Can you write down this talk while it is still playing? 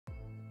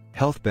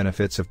Health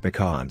benefits of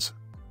pecans.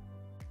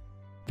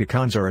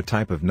 Pecans are a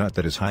type of nut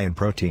that is high in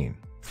protein,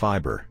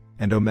 fiber,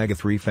 and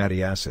omega-3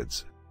 fatty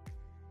acids.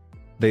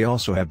 They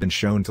also have been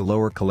shown to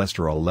lower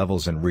cholesterol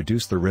levels and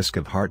reduce the risk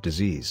of heart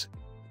disease.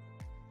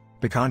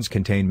 Pecans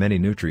contain many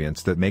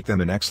nutrients that make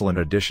them an excellent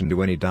addition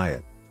to any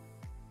diet.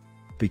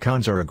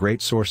 Pecans are a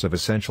great source of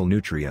essential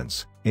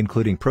nutrients,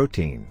 including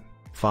protein,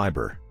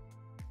 fiber.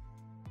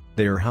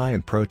 They are high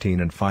in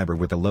protein and fiber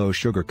with a low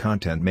sugar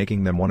content,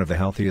 making them one of the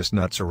healthiest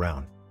nuts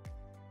around.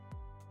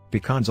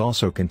 Pecans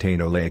also contain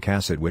oleic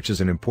acid, which is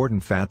an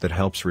important fat that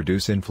helps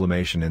reduce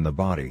inflammation in the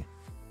body.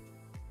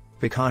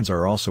 Pecans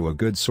are also a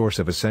good source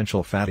of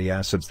essential fatty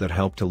acids that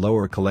help to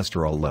lower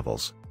cholesterol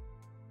levels.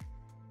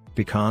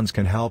 Pecans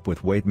can help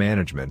with weight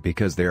management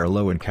because they are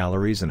low in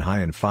calories and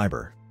high in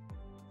fiber.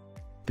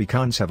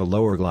 Pecans have a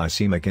lower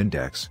glycemic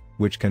index,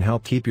 which can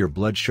help keep your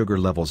blood sugar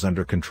levels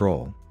under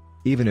control,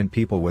 even in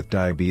people with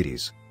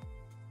diabetes.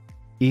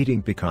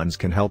 Eating pecans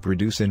can help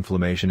reduce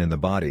inflammation in the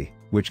body,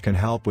 which can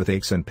help with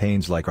aches and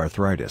pains like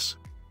arthritis.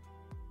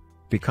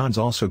 Pecans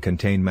also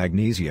contain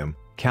magnesium,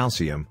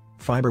 calcium,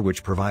 fiber,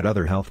 which provide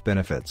other health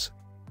benefits.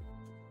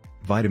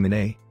 Vitamin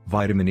A,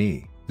 vitamin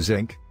E,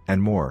 zinc,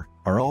 and more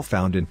are all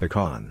found in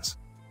pecans.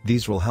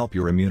 These will help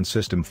your immune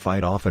system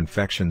fight off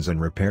infections and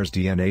repairs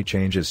DNA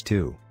changes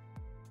too.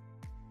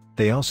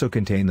 They also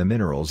contain the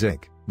mineral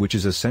zinc, which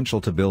is essential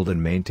to build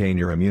and maintain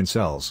your immune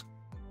cells.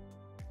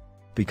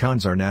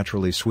 Pecans are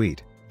naturally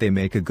sweet. They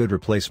make a good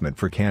replacement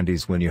for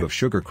candies when you have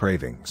sugar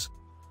cravings.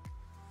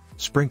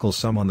 Sprinkle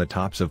some on the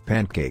tops of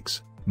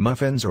pancakes,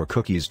 muffins, or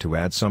cookies to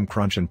add some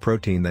crunch and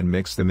protein, then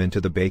mix them into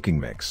the baking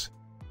mix.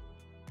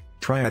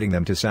 Try adding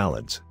them to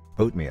salads,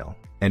 oatmeal,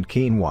 and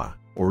quinoa,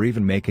 or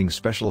even making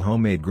special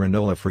homemade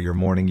granola for your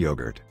morning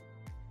yogurt.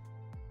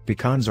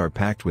 Pecans are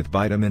packed with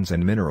vitamins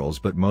and minerals,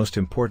 but most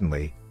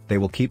importantly, they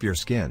will keep your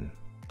skin,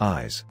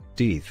 eyes,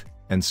 teeth,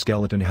 and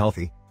skeleton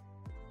healthy.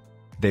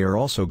 They are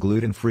also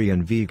gluten-free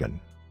and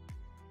vegan.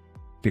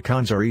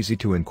 Pecans are easy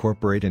to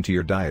incorporate into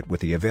your diet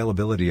with the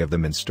availability of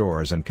them in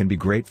stores and can be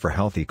great for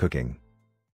healthy cooking.